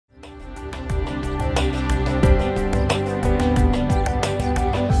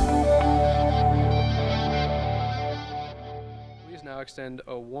now extend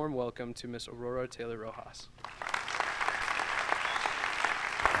a warm welcome to Miss Aurora Taylor Rojas.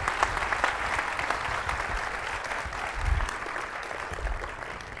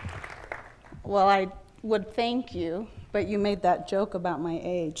 Well, I would thank you, but you made that joke about my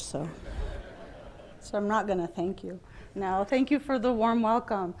age, so I'm not going to thank you. No, thank you for the warm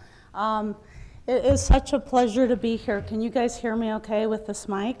welcome. It is such a pleasure to be here. Can you guys hear me okay with this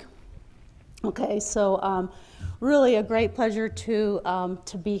mic? Okay, so really a great pleasure to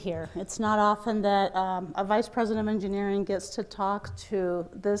be here. It's not often that a vice president of engineering gets to talk to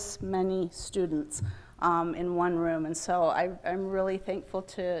this many students in one room, and so I'm really thankful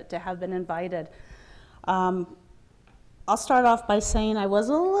to have been invited. I'll start off by saying I was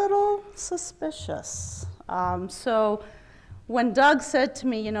a little suspicious. So when Doug said to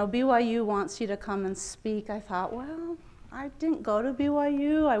me, you know, BYU wants you to come and speak, I thought, well, I didn't go to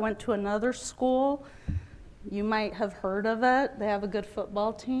BYU. I went to another school. You might have heard of it. They have a good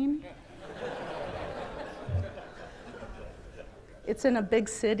football team. It's in a big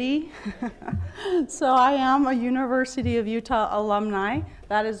city. So I am a University of Utah alumni.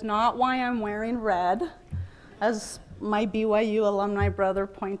 That is not why I'm wearing red, as my BYU alumni brother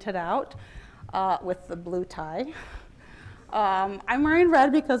pointed out, with the blue tie. I'm wearing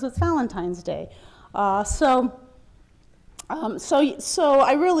red because it's Valentine's Day. So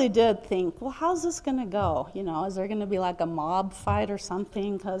I really did think, well, how's this going to go? You know, is there going to be like a mob fight or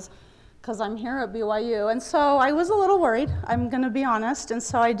something? Because I'm here at BYU. And so I was a little worried, I'm going to be honest. And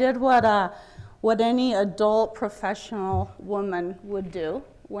so I did what any adult professional woman would do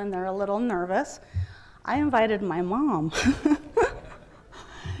when they're a little nervous. I invited my mom.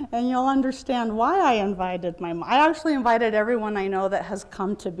 And you'll understand why I invited my mom. I actually invited everyone I know that has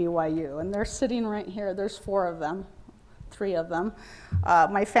come to BYU, and they're sitting right here. There's 4 of them, 3 of them,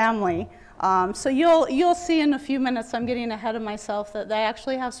 my family. So you'll see in a few minutes, I'm getting ahead of myself, that they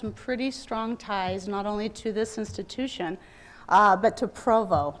actually have some pretty strong ties, not only to this institution, but to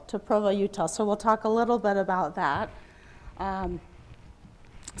Provo, Utah. So we'll talk a little bit about that. As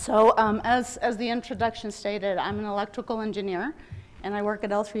the introduction stated, I'm an electrical engineer, and I work at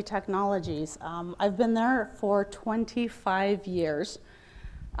L3 Technologies. I've been there for 25 years,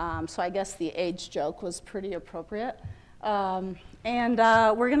 so I guess the age joke was pretty appropriate. We're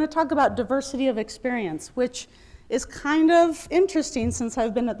going to talk about diversity of experience, which is kind of interesting since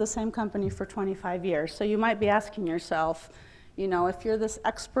I've been at the same company for 25 years. So you might be asking yourself, you know, if you're this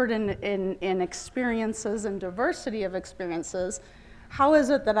expert in experiences and diversity of experiences, how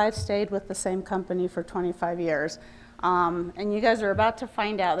is it that I've stayed with the same company for 25 years? And you guys are about to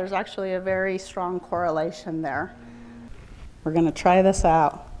find out there's actually a very strong correlation there. We're going to try this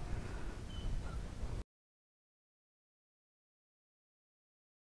out.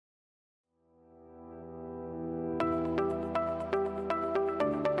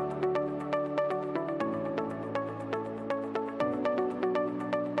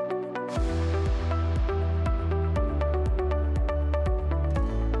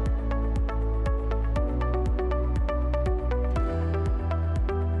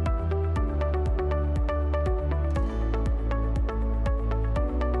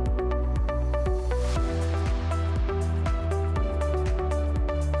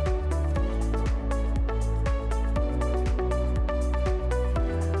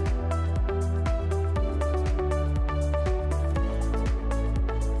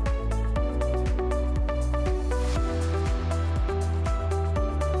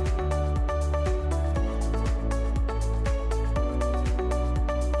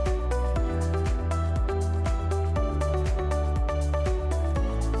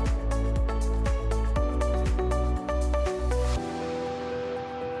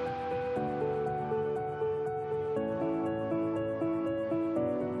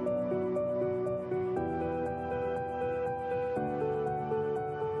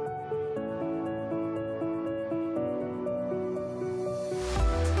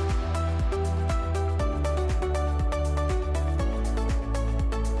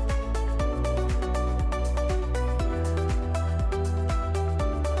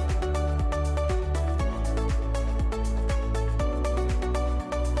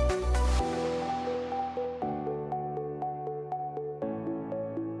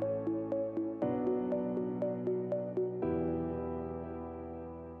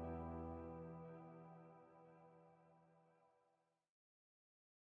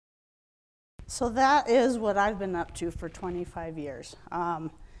 So that is what I've been up to for 25 years.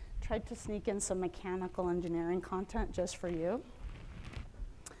 Tried to sneak in some mechanical engineering content just for you.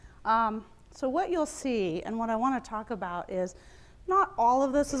 So what you'll see, and what I want to talk about, is not all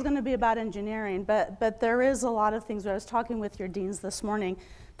of this is going to be about engineering, but there is a lot of things. I was talking with your deans this morning.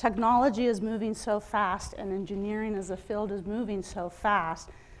 Technology is moving so fast, and engineering as a field is moving so fast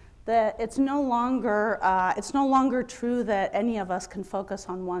that it's no longer true that any of us can focus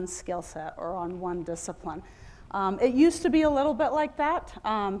on one skill set or on one discipline. It used to be a little bit like that.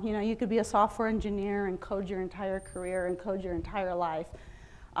 You know, you could be a software engineer and code your entire career and code your entire life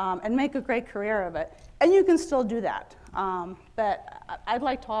and make a great career of it. And you can still do that. But I'd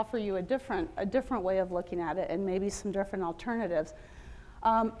like to offer you a different way of looking at it and maybe some different alternatives.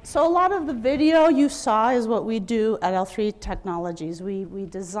 So a lot of the video you saw is what we do at L3 Technologies. We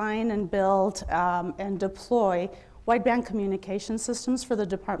design and build and deploy wideband communication systems for the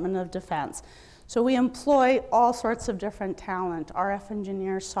Department of Defense. So we employ all sorts of different talent: RF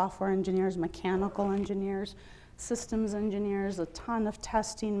engineers, software engineers, mechanical engineers, systems engineers, a ton of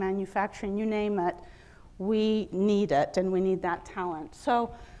testing, manufacturing, you name it. We need it, and we need that talent.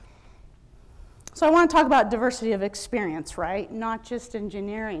 So I want to talk about diversity of experience, right? Not just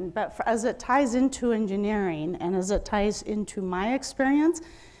engineering, but as it ties into engineering and as it ties into my experience,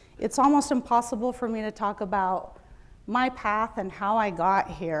 it's almost impossible for me to talk about my path and how I got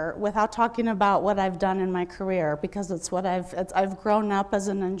here without talking about what I've done in my career, because it's what I've grown up as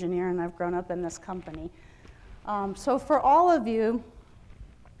an engineer and I've grown up in this company. So for all of you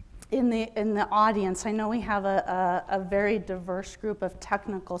in the audience, I know we have a very diverse group of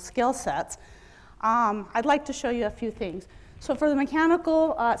technical skill sets. I'd like to show you a few things. So for the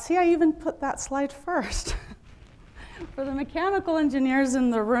mechanical, see, I even put that slide first. For the mechanical engineers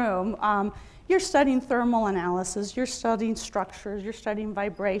in the room, you're studying thermal analysis, you're studying structures, you're studying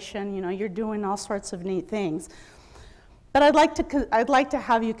vibration, you know, you're doing all sorts of neat things. But I'd like to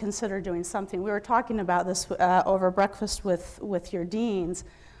have you consider doing something. We were talking about this over breakfast with your deans.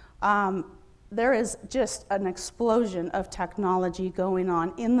 There is just an explosion of technology going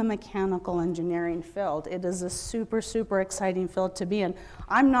on in the mechanical engineering field. It is a super, super exciting field to be in.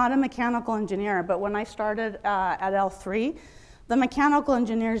 I'm not a mechanical engineer, but when I started at L3, the mechanical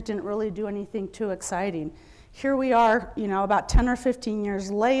engineers didn't really do anything too exciting. Here we are, you know, about 10 or 15 years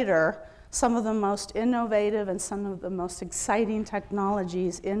later, some of the most innovative and some of the most exciting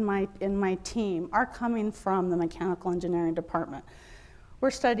technologies in my team are coming from the mechanical engineering department.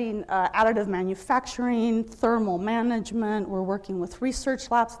 We're studying additive manufacturing, thermal management. We're working with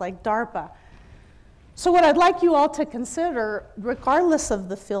research labs like DARPA. So what I'd like you all to consider, regardless of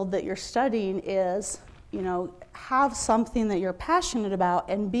the field that you're studying, is, you know, have something that you're passionate about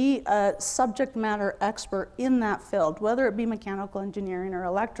and be a subject matter expert in that field, whether it be mechanical engineering or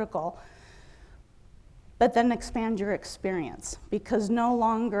electrical, but then expand your experience, because no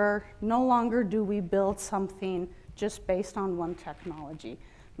longer do we build something just based on one technology.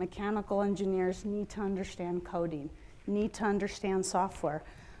 Mechanical engineers need to understand coding, need to understand software.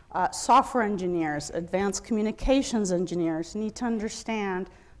 Software engineers, advanced communications engineers need to understand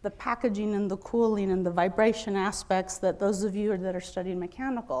the packaging and the cooling and the vibration aspects that those of you that are studying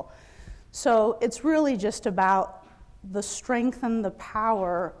mechanical. So it's really just about the strength and the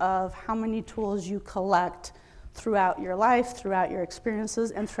power of how many tools you collect throughout your life, throughout your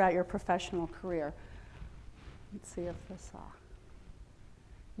experiences, and throughout your professional career. Let's see if this,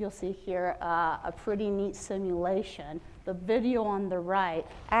 you'll see here a pretty neat simulation. The video on the right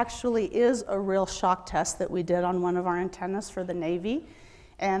actually is a real shock test that we did on one of our antennas for the Navy.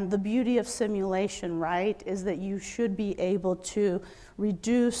 And the beauty of simulation, right, is that you should be able to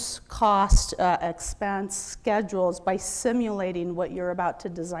reduce cost, expense, schedules by simulating what you're about to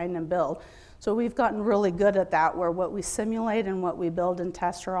design and build. So we've gotten really good at that, where what we simulate and what we build and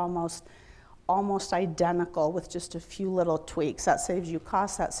test are almost identical with just a few little tweaks. That saves you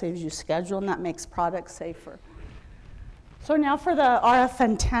cost, that saves you schedule, and that makes products safer. So now for the RF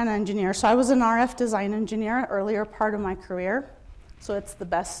antenna engineer. So I was an RF design engineer earlier part of my career. So it's the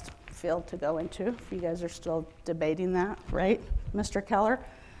best field to go into, if you guys are still debating that, right, Mr. Keller?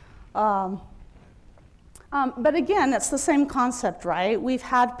 But again, it's the same concept, right? We've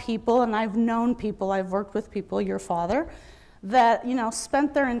had people, and I've known people, I've worked with people, your father, that, you know,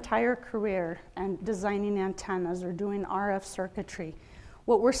 spent their entire career and designing antennas or doing RF circuitry.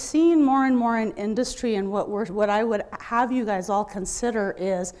 What we're seeing more and more in industry, and what I would have you guys all consider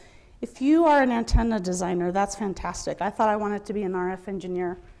is, if you are an antenna designer, that's fantastic. I thought I wanted to be an RF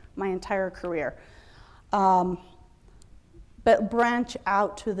engineer my entire career. But branch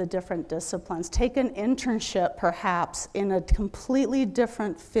out to the different disciplines. Take an internship, perhaps, in a completely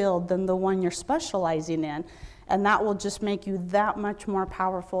different field than the one you're specializing in, and that will just make you that much more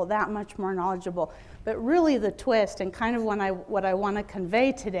powerful, that much more knowledgeable. But really the twist, and kind of what I want to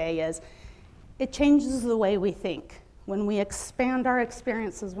convey today, is it changes the way we think. when we expand our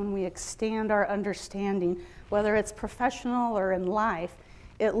experiences, when we extend our understanding, whether it's professional or in life,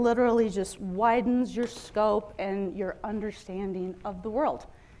 it literally just widens your scope and your understanding of the world.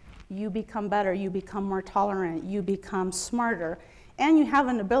 You become better, you become more tolerant, you become smarter, and you have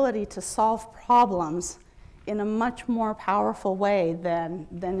an ability to solve problems in a much more powerful way than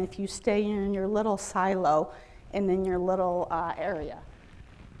if you stay in your little silo and in your little area.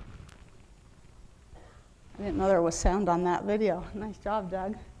 I didn't know there was sound on that video. Nice job,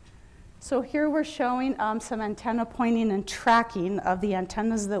 Doug. So here we're showing some antenna pointing and tracking of the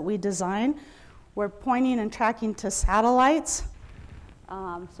antennas that we design. We're pointing and tracking to satellites.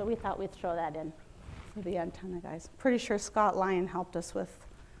 So we thought we'd throw that in for the antenna guys. Pretty sure Scott Lyon helped us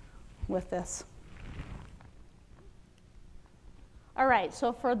with this. All right,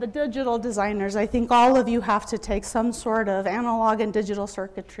 so for the digital designers, I think all of you have to take some sort of analog and digital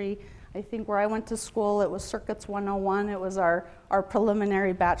circuitry. I think where I went to school, it was Circuits 101. It was our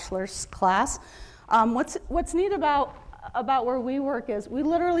preliminary bachelor's class. What's neat about where we work is we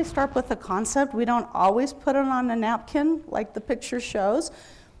literally start with a concept. We don't always put it on a napkin like the picture shows.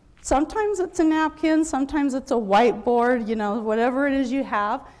 Sometimes it's a napkin, sometimes it's a whiteboard, you know, whatever it is you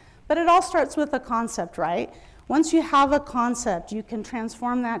have. But it all starts with a concept, right? Once you have a concept, you can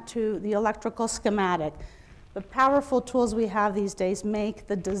transform that to the electrical schematic. The powerful tools we have these days make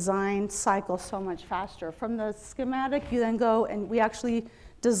the design cycle so much faster. From the schematic, you then go and we actually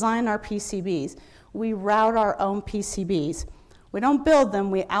design our PCBs. We route our own PCBs. We don't build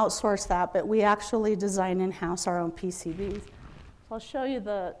them, we outsource that, but we actually design in-house our own PCBs. So I'll show you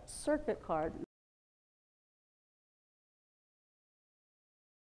the circuit card.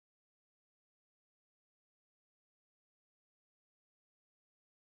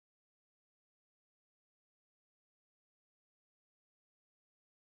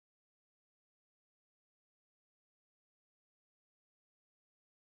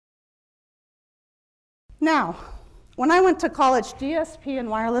 Now, when I went to college, DSP and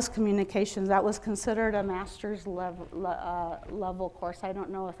wireless communications, that was considered a master's level course. I don't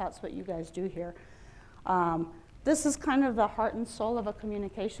know if that's what you guys do here. This is kind of the heart and soul of a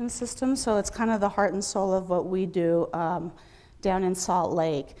communication system, so it's kind of the heart and soul of what we do down in Salt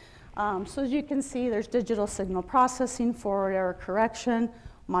Lake. So as you can see, there's digital signal processing, forward error correction,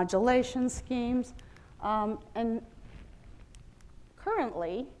 modulation schemes, and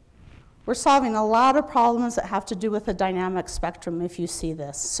currently, we're solving a lot of problems that have to do with the dynamic spectrum if you see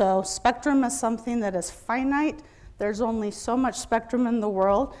this. So spectrum is something that is finite. There's only so much spectrum in the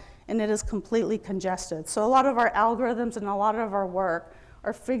world, and it is completely congested. So a lot of our algorithms and a lot of our work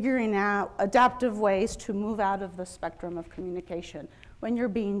are figuring out adaptive ways to move out of the spectrum of communication. When you're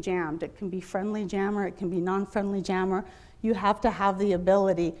being jammed, it can be friendly jammer, it can be non-friendly jammer. You have to have the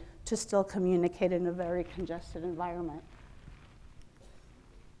ability to still communicate in a very congested environment.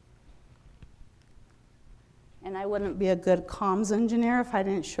 And I wouldn't be a good comms engineer if I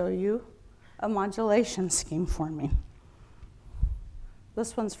didn't show you a modulation scheme for me.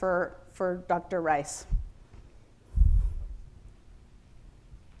 This one's for Dr. Rice.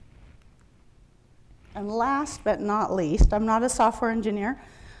 And last but not least, I'm not a software engineer,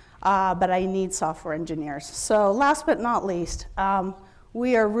 but I need software engineers. So last but not least,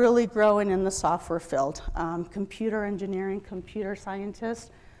 we are really growing in the software field. Computer engineering, computer scientists,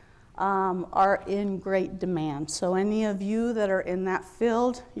 are in great demand. So any of you that are in that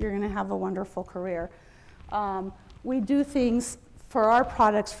field, you're going to have a wonderful career. We do things for our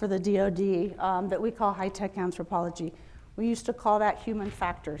products for the DoD that we call high-tech anthropology. We used to call that human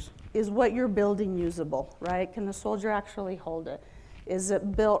factors. Is what you're building usable, right? Can the soldier actually hold it? Is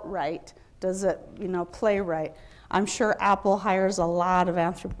it built right? Does it, play right? I'm sure Apple hires a lot of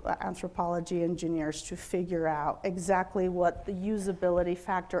anthropology engineers to figure out exactly what the usability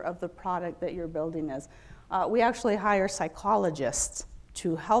factor of the product that you're building is. We actually hire psychologists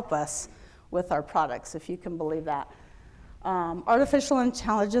to help us with our products, if you can believe that. Artificial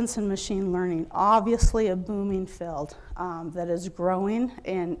intelligence and machine learning, obviously a booming field that is growing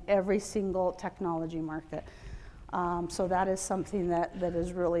in every single technology market. So that is something that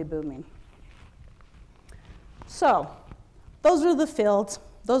is really booming. So those are the fields.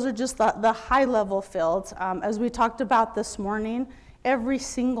 Those are just the high-level fields. As we talked about this morning, every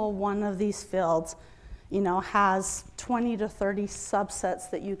single one of these fields, has 20 to 30 subsets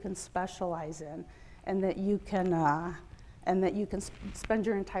that you can specialize in, and that you can spend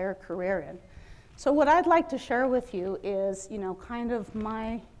your entire career in. So what I'd like to share with you is, kind of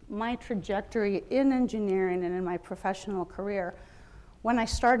my trajectory in engineering and in my professional career. When I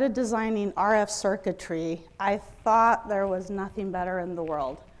started designing RF circuitry, I thought there was nothing better in the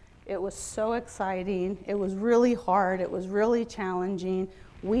world. It was so exciting. It was really hard. It was really challenging.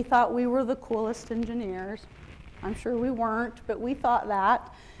 We thought we were the coolest engineers. I'm sure we weren't, but we thought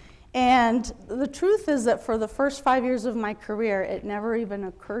that. And the truth is that for the first 5 years of my career, it never even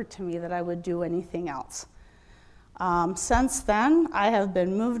occurred to me that I would do anything else. Since then, I have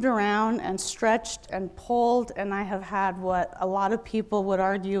been moved around and stretched and pulled, and I have had what a lot of people would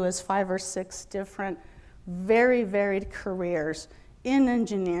argue is 5 or 6 different, very varied careers in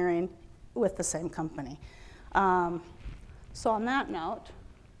engineering with the same company. So on that note,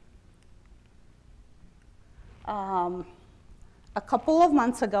 a couple of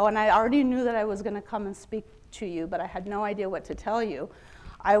months ago, and I already knew that I was going to come and speak to you, but I had no idea what to tell you.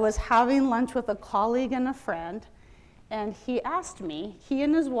 I was having lunch with a colleague and a friend, and he asked me, he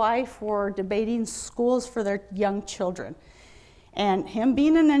and his wife were debating schools for their young children. And him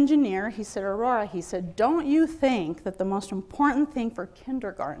being an engineer, he said, Aurora, he said, don't you think that the most important thing for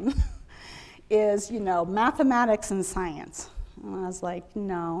kindergarten is, you know, mathematics and science? And I was like,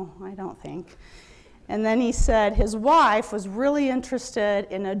 no, I don't think. And then he said his wife was really interested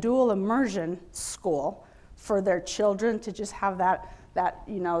in a dual immersion school for their children to just have that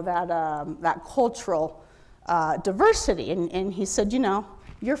cultural diversity. And he said, you know,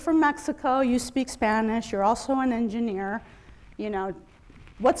 you're from Mexico, you speak Spanish, you're also an engineer, you know,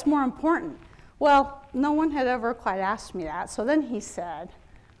 what's more important? Well, no one had ever quite asked me that. So then he said,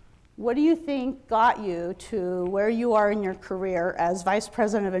 what do you think got you to where you are in your career as vice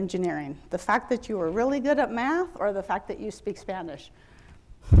president of engineering? The fact that you were really good at math or the fact that you speak Spanish?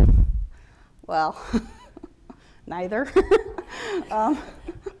 Well, neither.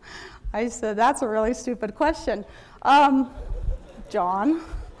 I said, that's a really stupid question. John.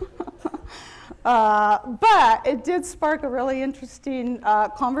 But it did spark a really interesting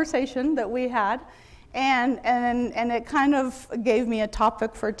conversation that we had. And it kind of gave me a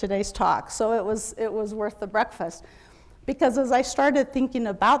topic for today's talk. So it was worth the breakfast. Because as I started thinking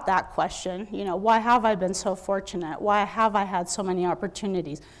about that question, you know, why have I been so fortunate? Why have I had so many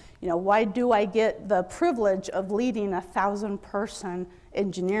opportunities? You know, why do I get the privilege of leading a 1,000-person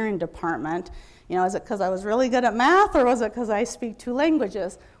engineering department? You know, is it because I was really good at math, or was it because I speak 2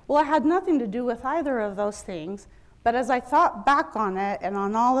 languages? Well, it had nothing to do with either of those things. But as I thought back on it and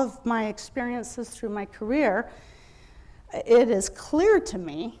on all of my experiences through my career, it is clear to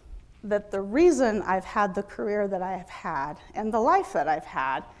me that the reason I've had the career that I have had and the life that I've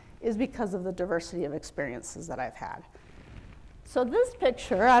had is because of the diversity of experiences that I've had. So this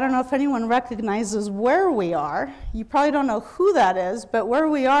picture, I don't know if anyone recognizes where we are. You probably don't know who that is, but where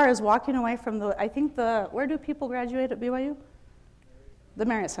we are is walking away from where do people graduate at BYU? The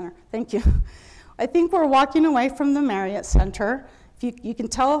Marriott Center, thank you. I think we're walking away from the Marriott Center. You can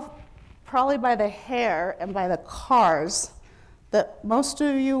tell probably by the hair and by the cars that most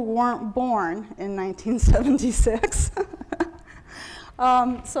of you weren't born in 1976.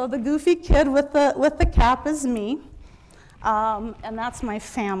 So the goofy kid with the cap is me, and that's my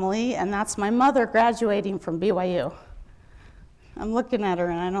family, and that's my mother graduating from BYU. I'm looking at her,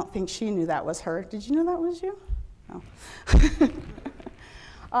 and I don't think she knew that was her. Did you know that was you? No.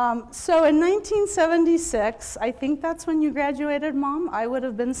 So in 1976, I think that's when you graduated, Mom. I would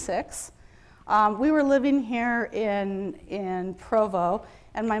have been 6. We were living here in Provo,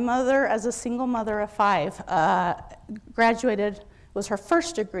 and my mother, as a single mother of 5, graduated, was her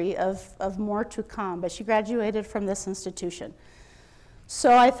first degree of more to come, but she graduated from this institution.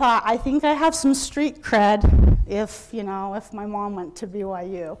 So I thought, I think I have some street cred if my mom went to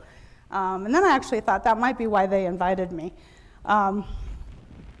BYU. And then I actually thought that might be why they invited me.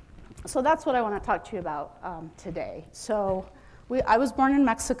 So that's what I want to talk to you about today. So I was born in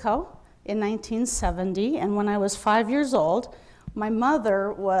Mexico in 1970, and when I was 5 years old, my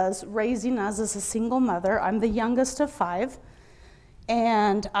mother was raising us as a single mother. I'm the youngest of 5,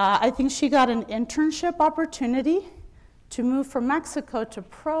 and I think she got an internship opportunity to move from Mexico to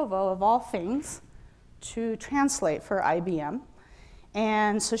Provo, of all things, to translate for IBM.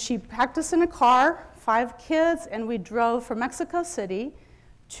 And so she packed us in a car, 5 kids, and we drove from Mexico City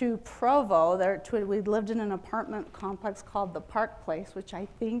to Provo. We lived in an apartment complex called the Park Place, which I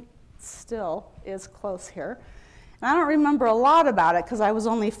think still is close here. And I don't remember a lot about it because I was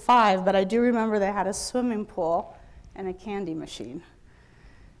only 5, but I do remember they had a swimming pool and a candy machine.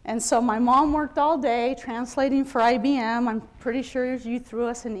 And so my mom worked all day translating for IBM. I'm pretty sure you threw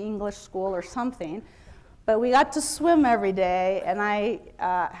us in English school or something. But we got to swim every day, and I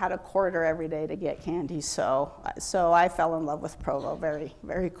had a quarter every day to get candy, so I fell in love with Provo very,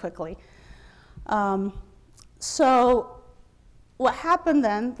 very quickly. So what happened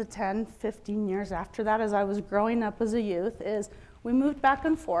then, the 10, 15 years after that, as I was growing up as a youth, is We moved back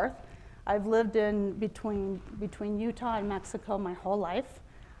and forth. I've lived in between Utah and Mexico my whole life.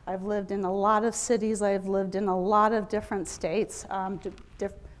 I've lived in a lot of cities. I've lived in a lot of different states,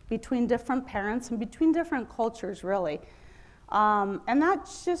 between different parents and between different cultures, really. And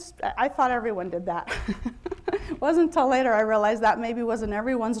that's just, I thought everyone did that. It wasn't until later I realized that maybe wasn't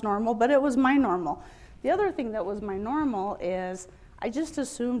everyone's normal, but it was my normal. The other thing that was my normal is I just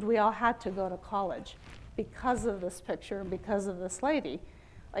assumed we all had to go to college because of this picture and because of this lady.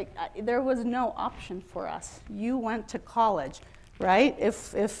 Like, there was no option for us. You went to college, right?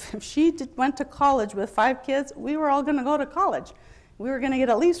 If she went to college with 5 kids, we were all gonna go to college. We were gonna get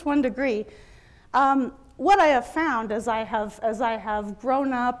at least 1 degree. What I have found as I have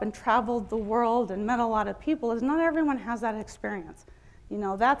grown up and traveled the world and met a lot of people is not everyone has that experience. You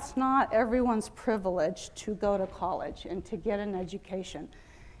know, that's not everyone's privilege to go to college and to get an education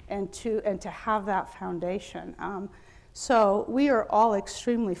and to have that foundation. So we are all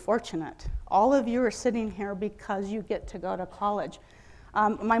extremely fortunate. All of you are sitting here because you get to go to college.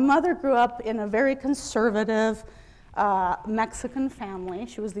 My mother grew up in a very conservative Mexican family.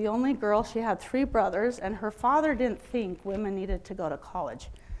 She was the only girl. She had 3 brothers, and her father didn't think women needed to go to college.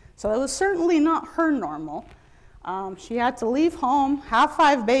 So it was certainly not her normal. She had to leave home, have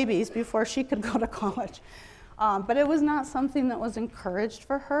 5 babies before she could go to college. But it was not something that was encouraged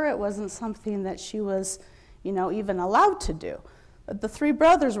for her. It wasn't something that she was, you know, even allowed to do. But the 3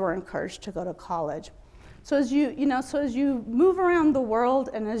 brothers were encouraged to go to college. So as you move around the world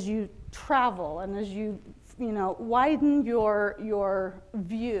and as you travel and as you widen your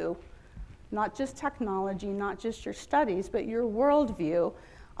view, not just technology, not just your studies, but your worldview,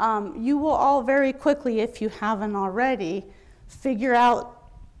 you will all very quickly, if you haven't already, figure out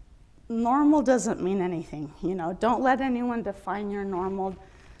normal doesn't mean anything. You know, don't let anyone define your normal.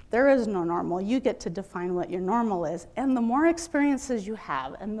 There is no normal. You get to define what your normal is. And the more experiences you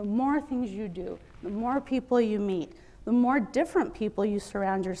have and the more things you do, the more people you meet, the more different people you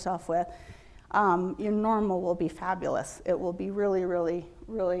surround yourself with, your normal will be fabulous. It will be really, really,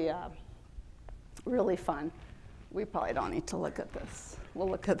 really, really fun. We probably don't need to look at this. We'll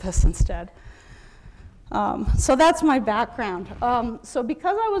look at this instead. So that's my background. So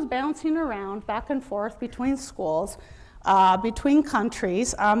because I was bouncing around back and forth between schools, between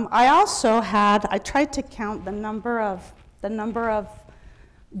countries, I tried to count the number of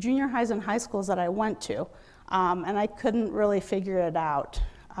junior highs and high schools that I went to, and I couldn't really figure it out.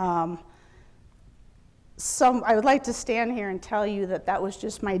 I would like to stand here and tell you that that was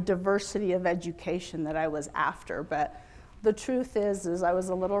just my diversity of education that I was after, but the truth is I was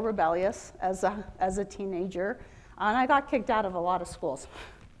a little rebellious as a teenager, and I got kicked out of a lot of schools.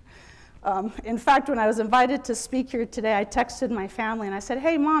 In fact, when I was invited to speak here today, I texted my family and I said,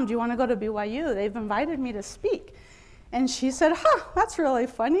 "Hey, Mom, do you want to go to BYU? They've invited me to speak." And she said, "Huh, that's really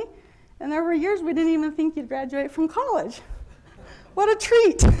funny. And there were years we didn't even think you'd graduate from college. What a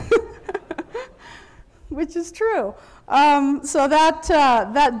treat." Which is true. So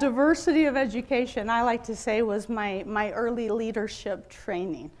that diversity of education, I like to say, was my early leadership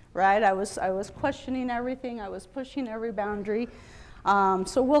training, right? I was questioning everything. I was pushing every boundary.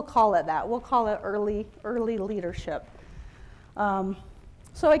 So we'll call it that. We'll call it early leadership.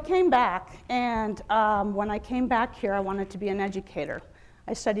 So I came back, and when I came back here, I wanted to be an educator.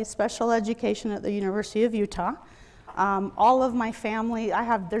 I studied special education at the University of Utah. All of my family,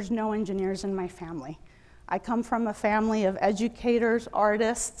 there's no engineers in my family. I come from a family of educators,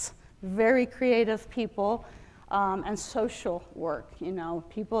 artists, very creative people, and social work, you know,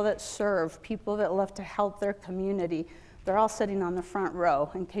 people that serve, people that love to help their community. They're all sitting on the front row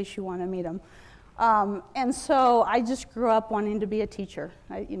in case you want to meet them. And so I just grew up wanting to be a teacher.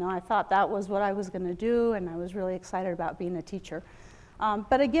 I thought that was what I was going to do, and I was really excited about being a teacher.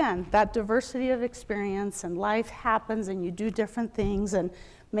 But again, that diversity of experience and life happens and you do different things, and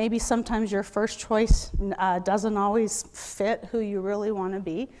maybe sometimes your first choice doesn't always fit who you really want to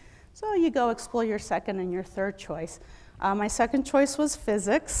be. So you go explore your second and your third choice. My second choice was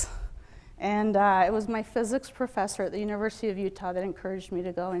physics, and it was my physics professor at the University of Utah that encouraged me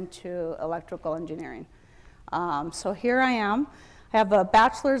to go into electrical engineering. So here I am. I have a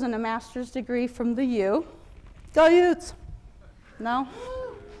bachelor's and a master's degree from the U. Go Utes! No?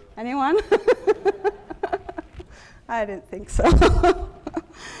 Anyone? I didn't think so.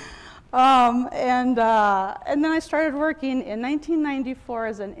 And then I started working in 1994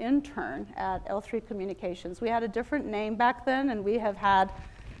 as an intern at L3 Communications. We had a different name back then, and we have had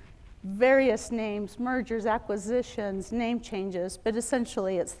various names, mergers, acquisitions, name changes, but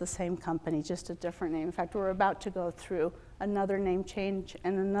essentially it's the same company, just a different name. In fact, we're about to go through another name change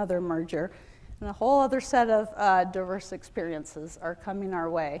and another merger and a whole other set of diverse experiences are coming our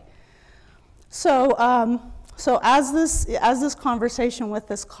way. So, so as this conversation with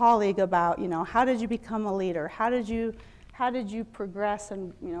this colleague about, how did you become a leader? How did you progress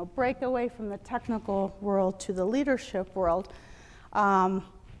and, break away from the technical world to the leadership world?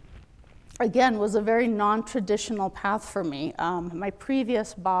 Again, was a very non-traditional path for me. My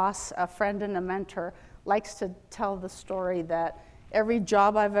previous boss, a friend and a mentor, likes to tell the story that every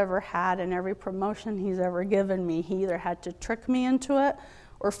job I've ever had and every promotion he's ever given me, he either had to trick me into it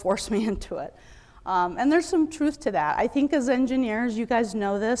or force me into it. And there's some truth to that. I think as engineers, you guys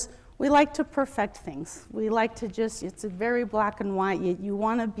know this, we like to perfect things. We like to it's very black and white. You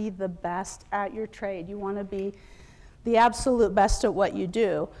want to be the best at your trade. You want to be the absolute best at what you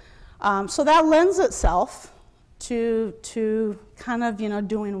do. So that lends itself to kind of,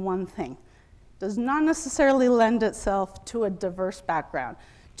 doing one thing. Does not necessarily lend itself to a diverse background,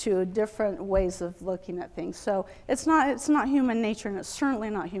 to different ways of looking at things. So it's not human nature, and it's certainly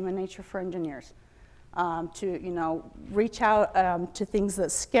not human nature for engineers to, reach out to things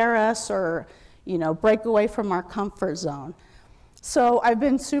that scare us or, break away from our comfort zone. So I've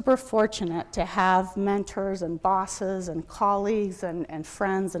been super fortunate to have mentors and bosses and colleagues and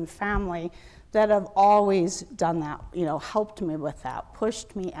friends and family that have always done that, helped me with that,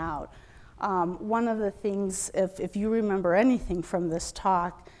 pushed me out. One of the things, if you remember anything from this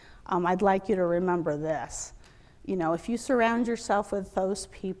talk, I'd like you to remember this. If you surround yourself with those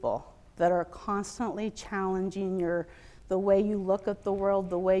people that are constantly challenging the way you look at the world,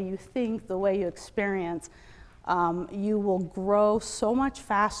 the way you think, the way you experience, you will grow so much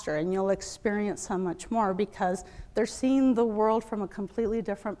faster and you'll experience so much more because they're seeing the world from a completely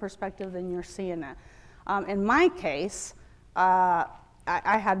different perspective than you're seeing it. In my case, I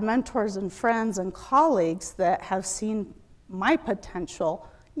had mentors and friends and colleagues that have seen my potential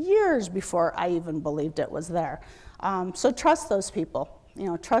years before I even believed it was there. So trust those people.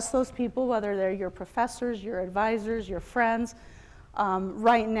 Trust those people, whether they're your professors, your advisors, your friends.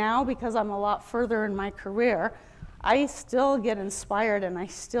 Right now, because I'm a lot further in my career, I still get inspired and I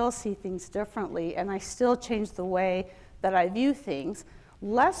still see things differently and I still change the way that I view things.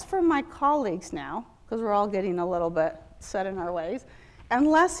 Less from my colleagues now, because we're all getting a little bit set in our ways, and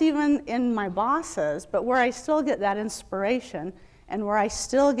less even in my bosses, but where I still get that inspiration and where I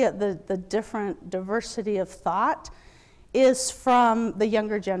still get the different diversity of thought is from the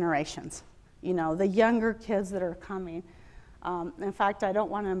younger generations, the younger kids that are coming. In fact, I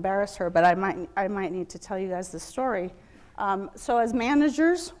don't want to embarrass her, but I might need to tell you guys this story. So as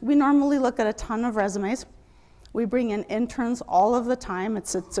managers, we normally look at a ton of resumes. We bring in interns all of the time.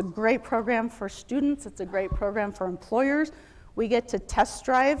 It's a great program for students. It's a great program for employers. We get to test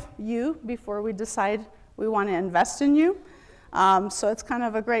drive you before we decide we want to invest in you. So it's kind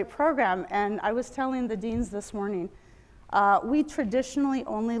of a great program. And I was telling the deans this morning, we traditionally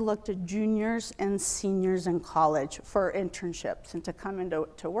only looked at juniors and seniors in college for internships and to come into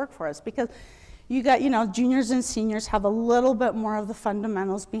to work for us because you got, juniors and seniors have a little bit more of the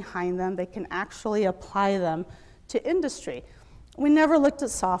fundamentals behind them. They can actually apply them to industry. We never looked at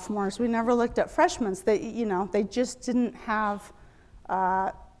sophomores. We never looked at freshmen. They just didn't have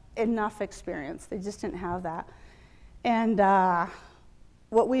enough experience. They just didn't have that. And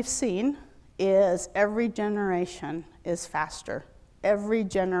what we've seen is every generation is faster. Every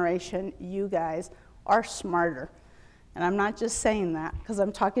generation, you guys are smarter. And I'm not just saying that because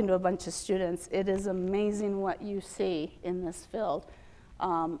I'm talking to a bunch of students. It is amazing what you see in this field.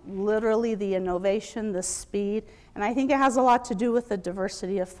 Literally the innovation, the speed, and I think it has a lot to do with the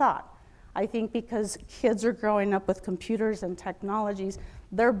diversity of thought. I think because kids are growing up with computers and technologies,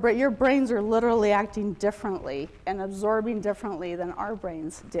 your brains are literally acting differently and absorbing differently than our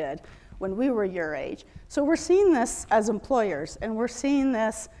brains did when we were your age. So we're seeing this as employers, and we're seeing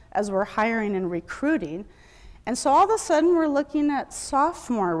this as we're hiring and recruiting. And so all of a sudden, we're looking at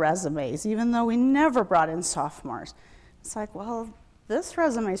sophomore resumes, even though we never brought in sophomores. It's like, well, this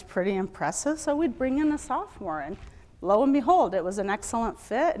resume is pretty impressive, so we'd bring in a sophomore. And lo and behold, it was an excellent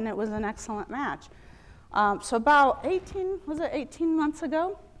fit, and it was an excellent match. So about 18 months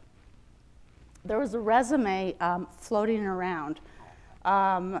ago, there was a resume floating around.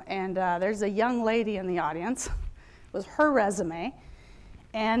 There's a young lady in the audience. It was her resume.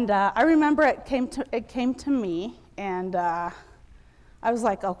 And I remember it came to me, and I was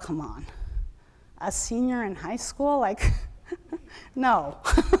like, oh, come on. A senior in high school? Like, no.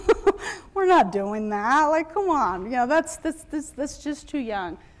 We're not doing that. Like, come on. That's just too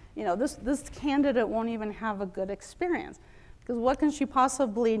young. This candidate won't even have a good experience. Because what can she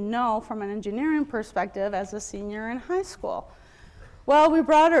possibly know from an engineering perspective as a senior in high school? Well, we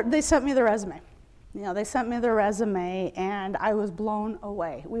brought her, they sent me the resume. You know, they sent me the resume, and I was blown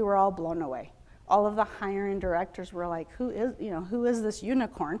away. We were all blown away. All of the hiring directors were like, who is this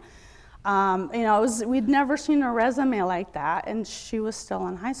unicorn? We'd never seen a resume like that, and she was still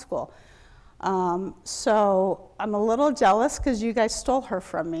in high school. So I'm a little jealous because you guys stole her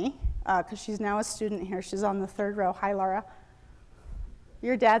from me, because she's now a student here. She's on the third row. Hi, Laura.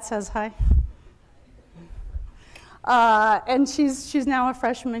 Your dad says hi. And she's now a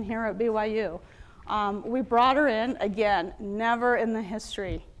freshman here at BYU. We brought her in, again, never in the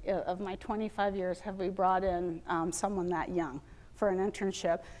history of my 25 years have we brought in someone that young for an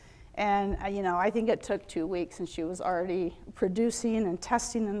internship. And I think it took 2 weeks, and she was already producing and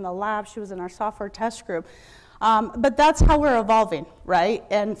testing in the lab. She was in our software test group. But that's how we're evolving, right?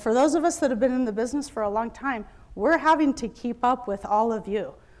 And for those of us that have been in the business for a long time, we're having to keep up with all of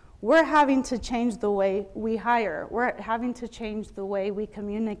you. We're having to change the way we hire. We're having to change the way we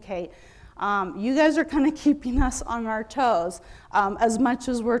communicate. You guys are kind of keeping us on our toes as much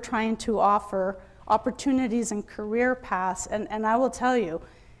as we're trying to offer opportunities and career paths. And I will tell you,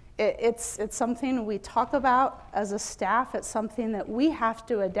 it's something we talk about as a staff. It's something that we have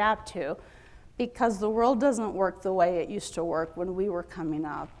to adapt to because the world doesn't work the way it used to work when we were coming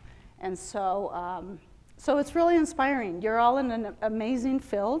up. And so it's really inspiring. You're all in an amazing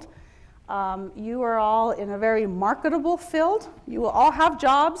field. You are all in a very marketable field. You will all have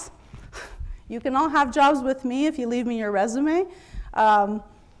jobs. You can all have jobs with me if you leave me your resume.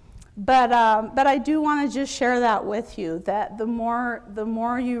 But I do want to just share that with you, that the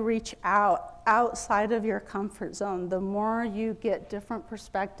more you reach outside of your comfort zone, the more you get different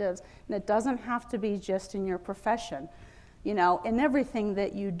perspectives. And it doesn't have to be just in your profession. In everything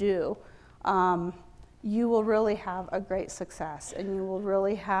that you do, you will really have a great success, and you will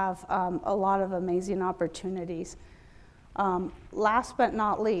really have a lot of amazing opportunities. Last but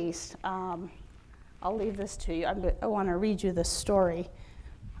not least, I'll leave this to you. I want to read you this story.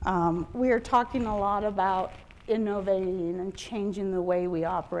 We are talking a lot about innovating and changing the way we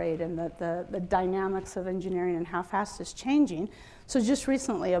operate and the dynamics of engineering and how fast it's changing. So just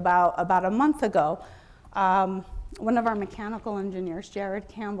recently, about a month ago, one of our mechanical engineers, Jared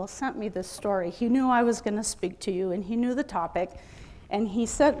Campbell, sent me this story. He knew I was going to speak to you, and he knew the topic. And he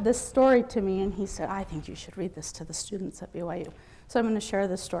sent this story to me, and he said, I think you should read this to the students at BYU. So I'm going to share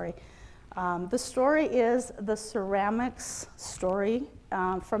this story. The story is the ceramics story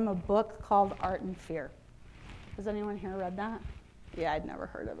from a book called Art and Fear. Has anyone here read that? Yeah, I'd never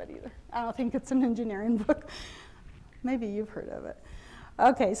heard of it either. I don't think it's an engineering book. Maybe you've heard of it.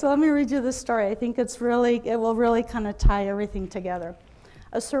 Okay, so let me read you this story. I think it will really kind of tie everything together.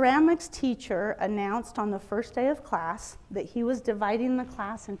 A ceramics teacher announced on the first day of class that he was dividing the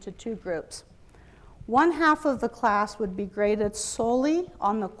class into 2 groups. One half of the class would be graded solely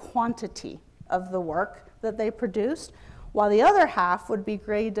on the quantity of the work that they produced, while the other half would be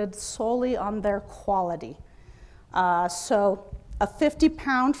graded solely on their quality. So a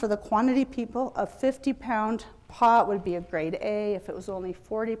 50-pound for the quantity people, a 50-pound pot would be a grade A. If it was only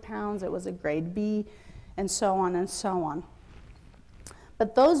 40 pounds, it was a grade B, and so on and so on.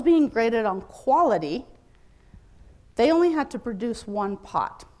 But those being graded on quality, they only had to produce 1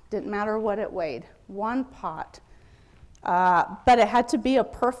 pot. Didn't matter what it weighed, 1 pot. But it had to be a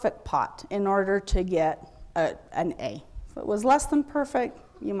perfect pot in order to get an A. If it was less than perfect,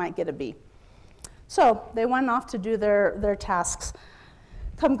 you might get a B. So they went off to do their tasks.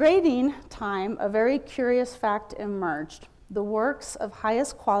 Come grading time, a very curious fact emerged. The works of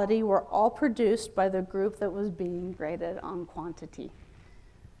highest quality were all produced by the group that was being graded on quantity.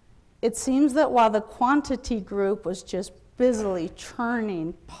 It seems that while the quantity group was just busily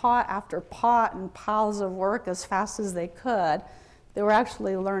churning pot after pot and piles of work as fast as they could, they were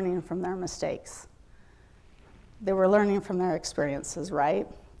actually learning from their mistakes. They were learning from their experiences, right?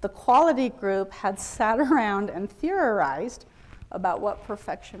 The quality group had sat around and theorized about what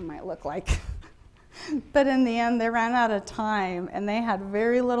perfection might look like. But in the end, they ran out of time, and they had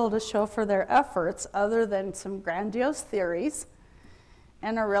very little to show for their efforts other than some grandiose theories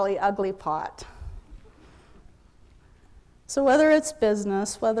and a really ugly pot. So whether it's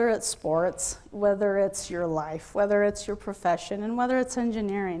business, whether it's sports, whether it's your life, whether it's your profession, and whether it's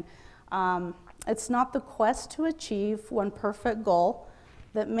engineering, it's not the quest to achieve one perfect goal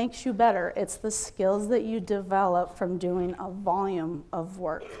that makes you better. It's the skills that you develop from doing a volume of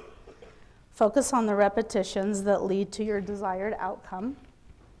work. Focus on the repetitions that lead to your desired outcome.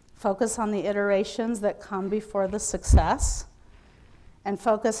 Focus on the iterations that come before the success. And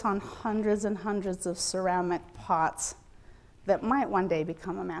focus on hundreds and hundreds of ceramic pots that might one day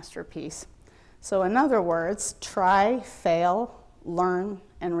become a masterpiece. So in other words, try, fail, learn,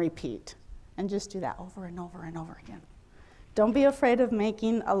 and repeat. And just do that over and over and over again. Don't be afraid of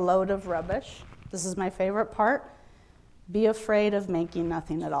making a load of rubbish. This is my favorite part. Be afraid of making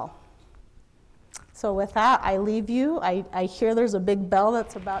nothing at all. So with that, I leave you. I hear there's a big bell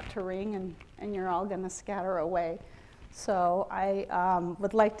that's about to ring, and you're all going to scatter away. So I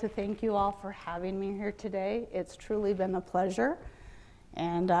would like to thank you all for having me here today. It's truly been a pleasure.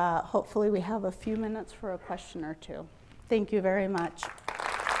 And hopefully we have a few minutes for a question or two. Thank you very much.